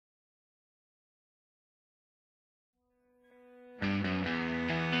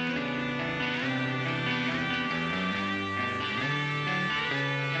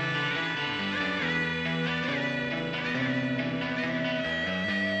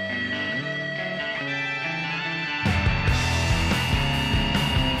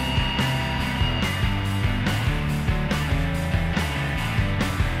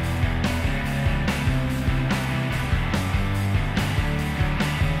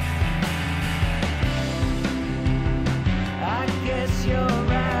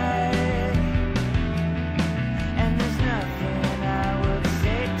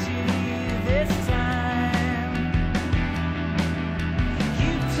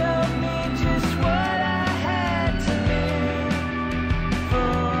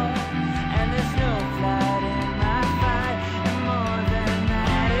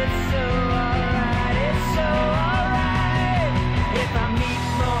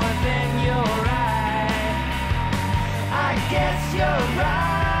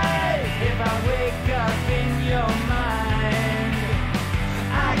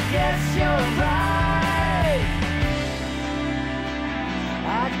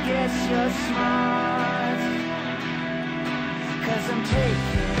guess you're smart, 'cause I'm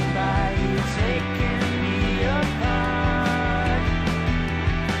taken by you, taking me apart.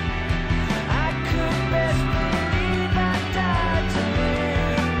 I could best believe I died to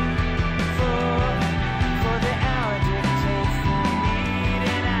live for the hour dictates the need,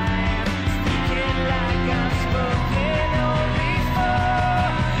 and I am speaking like I'm spoken only for.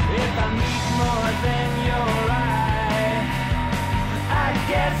 If I meet more than your eye, I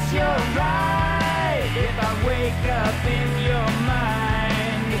guess you're right. If I wake up in your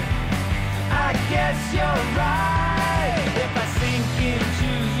mind, I guess you're right. If I sink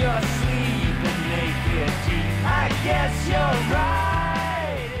into your sleep and make it deep, I guess you're right.